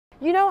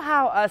You know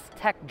how us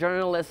tech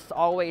journalists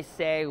always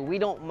say we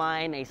don't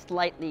mind a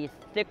slightly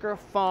thicker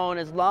phone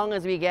as long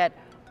as we get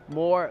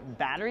more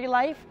battery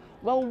life?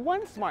 Well,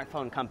 one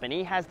smartphone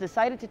company has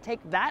decided to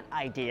take that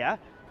idea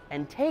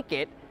and take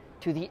it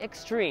to the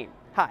extreme.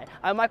 Hi,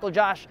 I'm Michael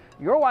Josh,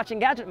 you're watching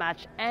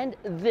GadgetMatch, and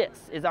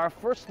this is our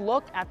first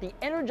look at the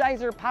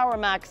Energizer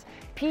PowerMax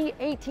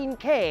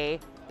P18K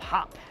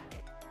Pop.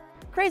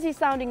 Crazy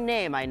sounding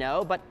name, I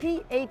know, but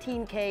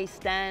P18K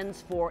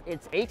stands for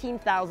its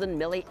 18,000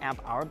 milliamp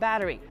hour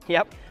battery.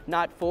 Yep,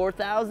 not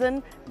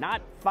 4,000,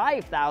 not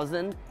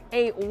 5,000,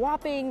 a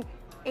whopping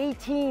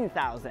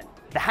 18,000.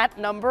 That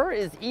number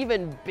is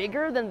even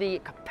bigger than the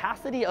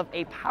capacity of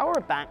a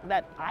power bank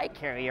that I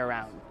carry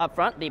around. Up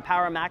front, the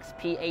PowerMax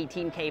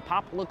P18K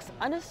Pop looks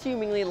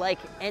unassumingly like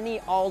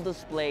any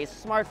all-display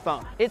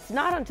smartphone. It's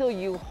not until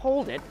you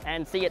hold it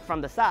and see it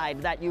from the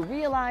side that you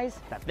realize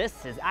that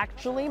this is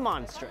actually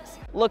monstrous.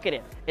 Look at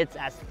it. It's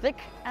as thick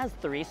as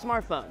 3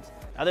 smartphones.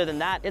 Other than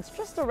that, it's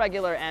just a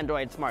regular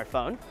Android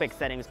smartphone. Quick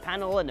settings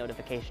panel, a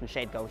notification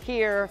shade go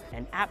here,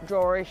 an app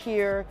drawer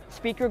here,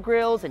 speaker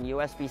grills and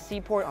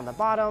USB-C port on the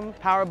bottom,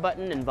 power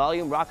button and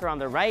volume rocker on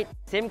the right,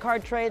 SIM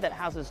card tray that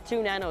houses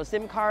 2 nano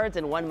SIM cards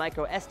and 1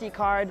 micro SD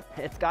card.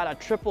 It's got a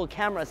triple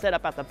camera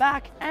setup at the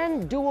back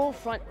and dual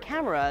front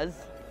cameras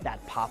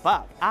that pop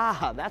up.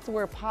 Ah, that's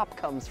where pop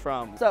comes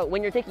from. So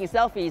when you're taking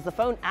selfies, the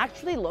phone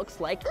actually looks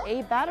like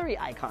a battery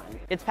icon.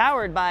 It's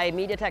powered by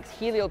MediaTek's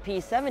Helio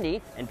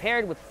P70 and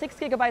paired with 6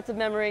 gigabytes of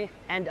memory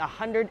and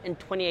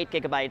 128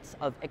 gigabytes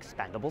of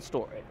expandable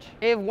storage.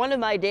 If one of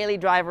my daily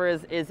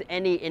drivers is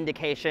any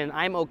indication,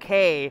 I'm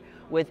okay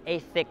with a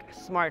thick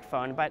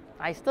smartphone, but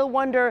I still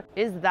wonder,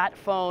 is that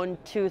phone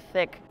too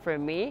thick for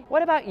me?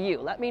 What about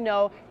you? Let me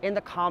know in the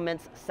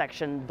comments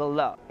section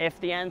below. If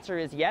the answer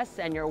is yes,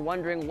 and you're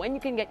wondering when you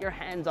can get your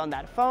hands on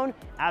that phone,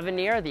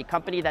 Avenir, the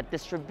company that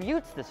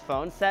distributes this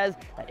phone, says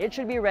that it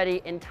should be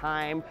ready in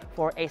time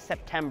for a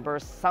September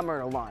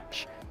summer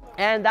launch.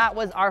 And that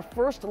was our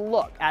first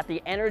look at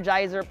the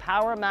Energizer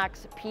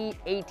PowerMax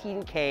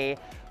P18K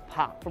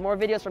Pop. For more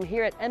videos from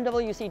here at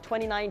MWC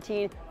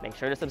 2019, make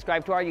sure to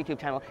subscribe to our YouTube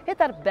channel. Hit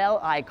that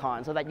bell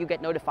icon so that you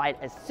get notified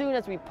as soon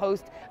as we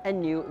post a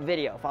new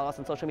video. Follow us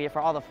on social media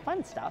for all the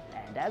fun stuff.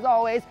 And as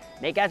always,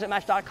 make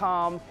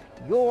GadgetMatch.com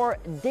your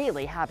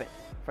daily habit.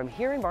 From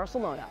here in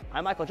Barcelona,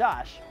 I'm Michael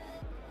Josh.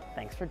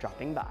 Thanks for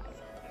dropping by.